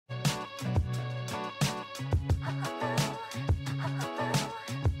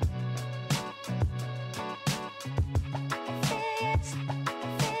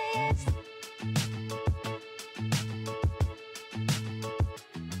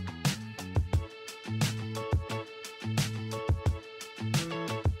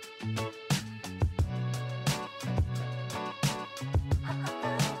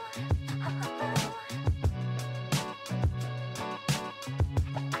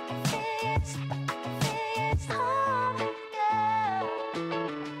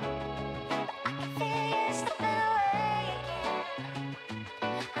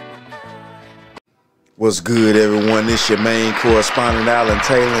What's good, everyone? This your main correspondent, Alan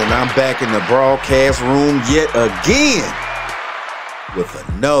Taylor, and I'm back in the broadcast room yet again with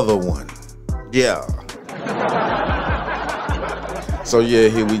another one. Yeah. So yeah,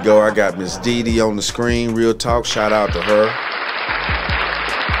 here we go. I got Miss Dee on the screen. Real talk. Shout out to her.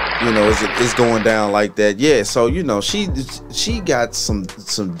 You know, it's going down like that. Yeah. So you know, she got some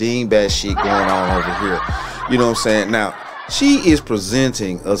dingbat shit going on over here. You know what I'm saying? Now she is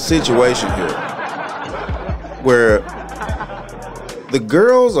presenting a situation here where the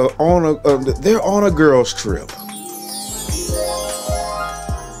girls are they're on a girls trip,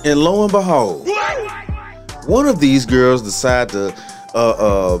 and lo and behold, one of these girls decide to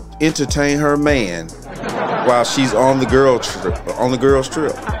entertain her man while she's on the girls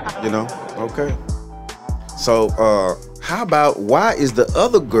trip. You know, okay. So how about, why is the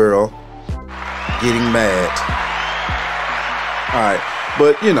other girl getting mad? All right.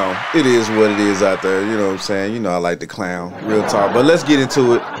 But, you know, it is what it is out there. You know what I'm saying? You know, I like to clown. Real talk. But let's get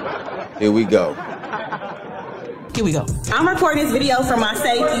into it. Here we go. Here we go. I'm recording this video for my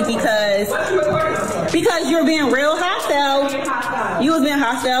safety because you're being real hostile. You was being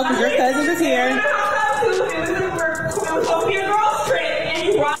hostile because your cousin is here.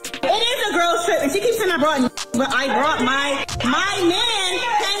 It is a girls trip. And she keeps saying I brought my man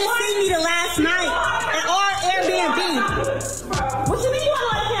came to see me the last night at our Airbnb. What you mean you don't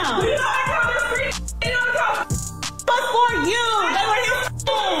like him? But for you, they were his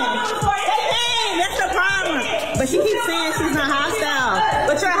friends. That's the problem. But she keeps saying she's not hostile.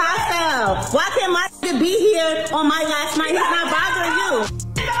 But you're hostile. Why can't my nigga be here on my last night? He's not bothering you.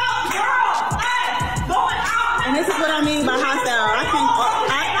 And this is what I mean by hostile.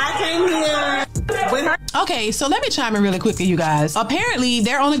 I came here with her. Okay, so let me chime in really quickly, you guys. Apparently,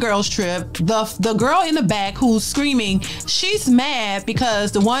 they're on a girls trip. The girl in the back who's screaming, she's mad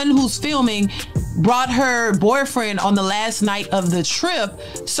because the one who's filming brought her boyfriend on the last night of the trip.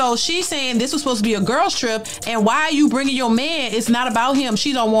 So she's saying this was supposed to be a girls trip, and why are you bringing your man? It's not about him.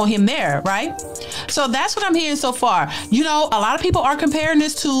 She don't want him there, right? So that's what I'm hearing so far. You know, a lot of people are comparing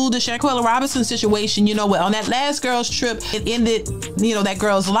this to the Shanquella Robinson situation. You know, on that last girls trip, it ended, you know, that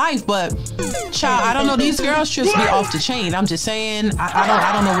girl's life. But child, I don't know, these girls trips be off the chain. I'm just saying,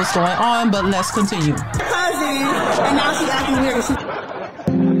 I don't know what's going on, but let's continue. Cousin, and now she's acting weird.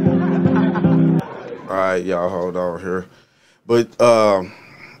 All right, y'all, hold on here. But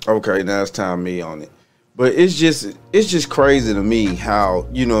okay, now it's time me on it. But it's just crazy to me how,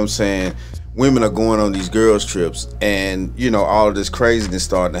 you know what I'm saying, women are going on these girls trips, and you know, all of this craziness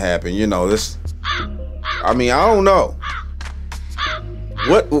starting to happen. You know, this, I mean, I don't know.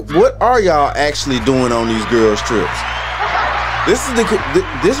 What are y'all actually doing on these girls trips?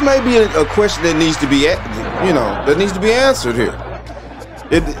 This may be a question that needs to be, you know, that needs to be answered here.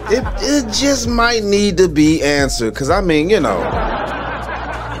 It just might need to be answered, because I mean, you know,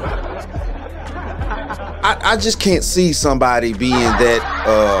 I just can't see somebody being that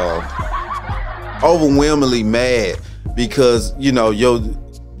overwhelmingly mad because, you know, you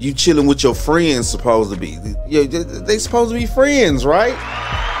chilling with your friends supposed to be. They supposed to be friends, right?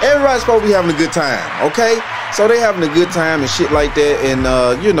 Everybody's supposed to be having a good time, okay? So they having a good time and shit like that, and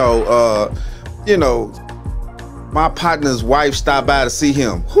you know, my partner's wife stopped by to see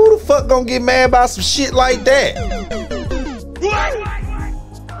him. Who the fuck gonna get mad about some shit like that?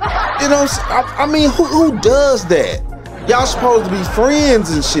 You know, I mean, who does that? Y'all supposed to be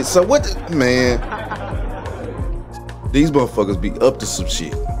friends and shit. So what, man? These motherfuckers be up to some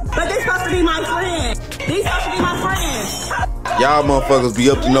shit. But they supposed to be my friends. These supposed to be my friends. Y'all motherfuckers be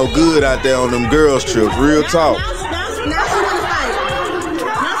up to no good out there on them girls trips. Real talk. Now she wanna fight.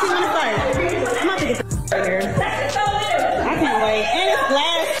 Now she wanna fight. I'm about to get the here. I can't wait. And it's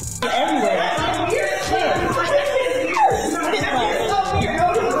glass everywhere.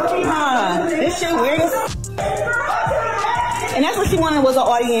 This shit weird as. And that's what she wanted, was an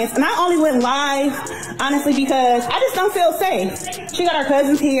audience. And I only went live, honestly, because I just don't feel safe. She got her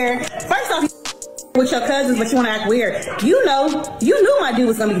cousins here. First off, with your cousins, but you want to act weird. You knew my dude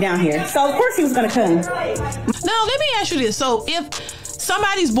was gonna be down here, so of course he was gonna come. Now let me ask you this: so if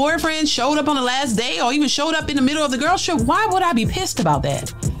somebody's boyfriend showed up on the last day, or even showed up in the middle of the girls trip, why would I be pissed about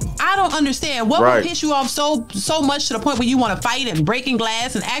that? I don't understand. What would piss you off so much to the point where you want to fight and breaking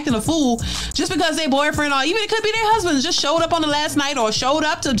glass and acting a fool just because their boyfriend, or even it could be their husband, just showed up on the last night or showed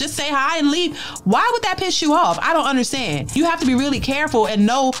up to just say hi and leave? Why would that piss you off? I don't understand. You have to be really careful and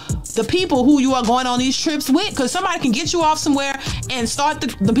know the people who you are going on these trips with, because somebody can get you off somewhere and start the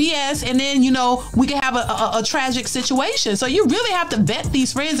BS, and then, you know, we can have a tragic situation. So you really have to vet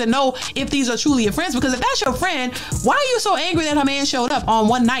these friends and know if these are truly your friends, because if that's your friend, why are you so angry that her man showed up on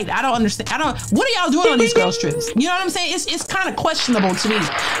one night? I don't understand. What are y'all doing on these girls trips? You know what I'm saying? It's kind of questionable to me,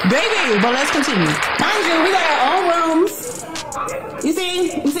 baby. But let's continue. Mind you, we got our own rooms. You see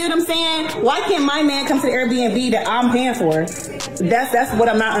what I'm saying? Why can't my man come to the Airbnb that I'm paying for? That's what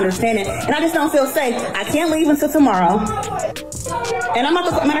I'm not understanding, and I just don't feel safe. I can't leave until tomorrow, and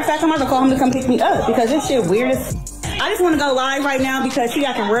matter of fact, I'm about to call him to come pick me up because this shit weird as. I just want to go live right now because she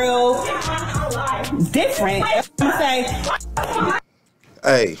acting real different. I'm gonna say,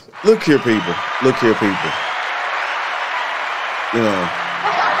 hey, look here, people. Look here, people. You know,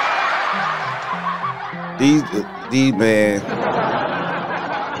 these man,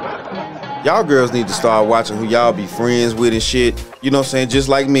 y'all girls need to start watching who y'all be friends with and shit. You know what I'm saying? Just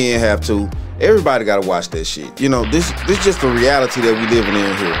like men have to. Everybody gotta watch that shit. You know, this just the reality that we living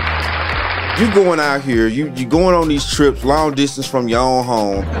in here. You going out here, you going on these trips long distance from your own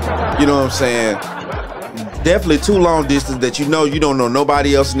home. You know what I'm saying? Definitely too long distance that you don't know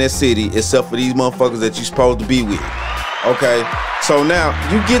nobody else in that city except for these motherfuckers that you supposed to be with. Okay? So now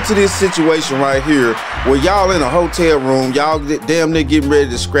you get to this situation right here where y'all in a hotel room, y'all damn near getting ready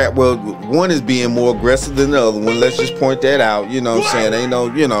to scrap. Well, one is being more aggressive than the other one. Let's just point that out. You know what I'm saying?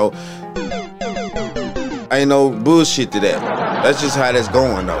 Ain't no bullshit to that. That's just how that's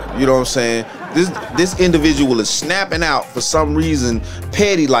going though. You know what I'm saying? This individual is snapping out for some reason,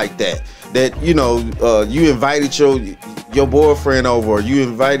 petty like that. That, you know, you invited your boyfriend over, or you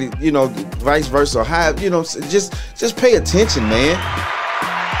invited, you know, vice versa. How, you know, just pay attention, man.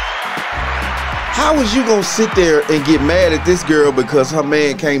 How is you gonna sit there and get mad at this girl because her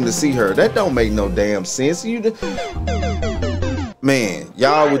man came to see her? That don't make no damn sense. Man,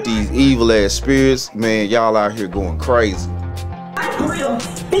 y'all with these evil ass spirits, man, y'all out here going crazy.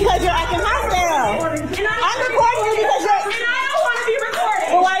 Because you're acting hostile. I'm recording you because you're. And I don't want to be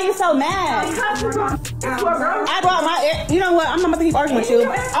recorded. Well, why are you so mad? I brought my. You know what? I'm not about to keep arguing with you. I'm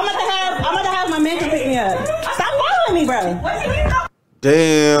about to have my man come pick me up. Stop following me, bro.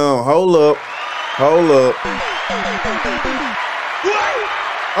 Damn, hold up.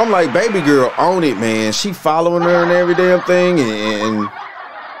 I'm like, baby girl, own it, man. She following her and every damn thing, and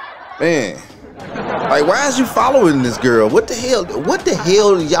man, like, why is you following this girl? What the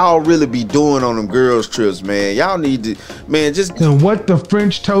hell y'all really be doing on them girls trips, man? Y'all need to, man, just. And what the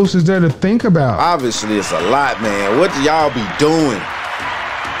French toast is there to think about? Obviously, it's a lot, man. What do y'all be doing?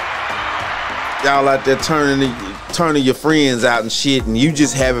 Y'all out there turning your friends out and shit, and you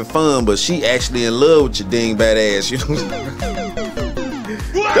just having fun, but she actually in love with your dingbat ass. You know.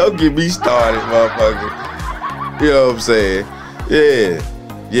 Don't get me started, motherfucker. You know what I'm saying?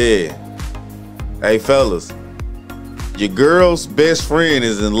 Yeah. Hey, fellas, your girl's best friend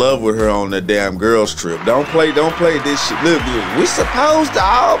is in love with her on the damn girls trip. Don't play this shit. Look, we supposed to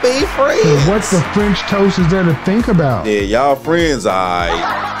all be friends. And what the French toast is there to think about? Yeah, y'all friends, alright.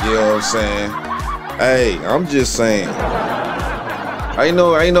 You know what I'm saying? Hey, I'm just saying. Ain't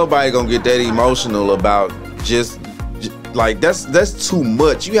nobody gonna get that emotional about just. Like, that's too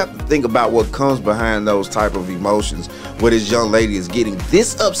much. You have to think about what comes behind those type of emotions where this young lady is getting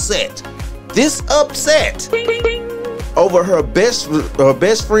this upset over her best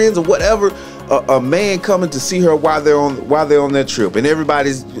friends or whatever, a man coming to see her while they're on their trip, and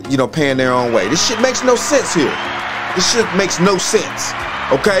everybody's, you know, paying their own way. This shit makes no sense here. This shit makes no sense.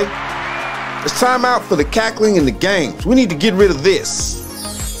 Okay? It's time out for the cackling and the games. We need to get rid of this.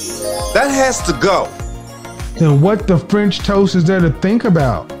 That has to go. Then what the French toast is there to think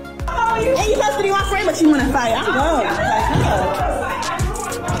about? And you supposed to be my friend, but you want to fight.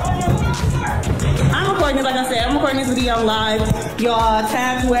 I'm recording this, like I said. I'm recording this video live. Y'all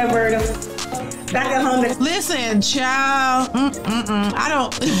tag whoever back at home. Listen, child. I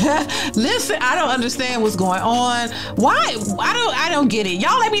don't understand what's going on. Why? I don't get it.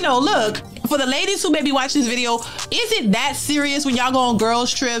 Y'all let me know. Look, for the ladies who may be watching this video, is it that serious when y'all go on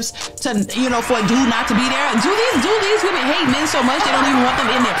girls trips to, you know, for a dude not to be there? Do these women hate men so much they don't even want them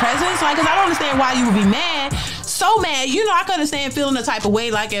in their presence? Like, cause I don't understand why you would be mad. So mad. You know, I can understand feeling the type of way,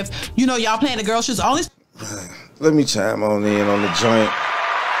 like if, you know, y'all playing the girls trips only. Let me chime on in on the joint.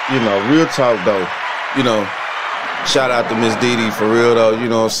 You know, real talk though. You know, shout out to Miss Didi for real though. You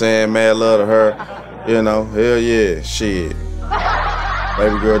know what I'm saying? Mad love to her. You know, hell yeah, shit.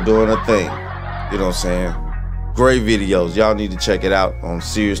 Baby girl doing her thing. You know what I'm saying? Great videos. Y'all need to check it out on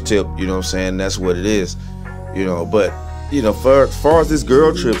Serious Tip. You know what I'm saying? That's what it is. You know, but, you know, as far as this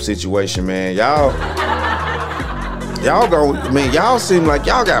girl trip situation, man, y'all, y'all seem like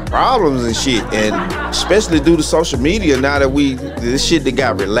y'all got problems and shit, and especially due to social media now that this shit that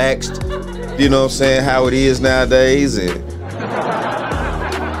got relaxed, you know what I'm saying, how it is nowadays, and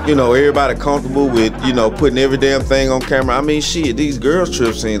you know, everybody comfortable with, you know, putting every damn thing on camera. I mean, shit, these girls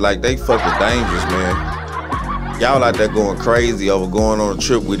trips seem like they fucking dangerous, man. Y'all out there going crazy over going on a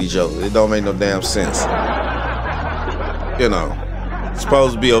trip with each other. It don't make no damn sense. You know, it's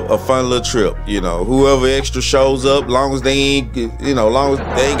supposed to be a fun little trip. You know, whoever extra shows up, long as they ain't, you know, long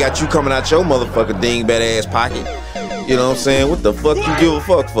as they ain't got you coming out your motherfucking dingbat ass pocket. You know what I'm saying? What the fuck you give a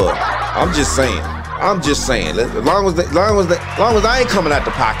fuck for? I'm just saying. As long as I ain't coming out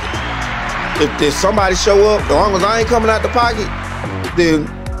the pocket. If somebody show up, as long as I ain't coming out the pocket, then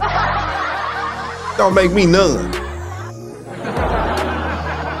don't make me none.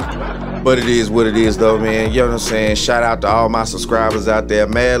 But it is what it is, though, man. You know what I'm saying? Shout out to all my subscribers out there.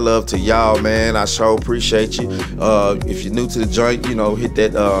 Mad love to y'all, man. I sure appreciate you. If you're new to the joint, you know, hit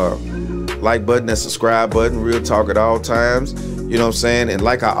that like button, that subscribe button. Real talk at all times. You know what I'm saying? And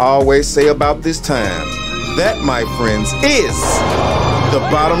like I always say about this time, that, my friends, is the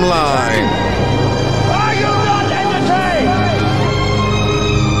bottom line.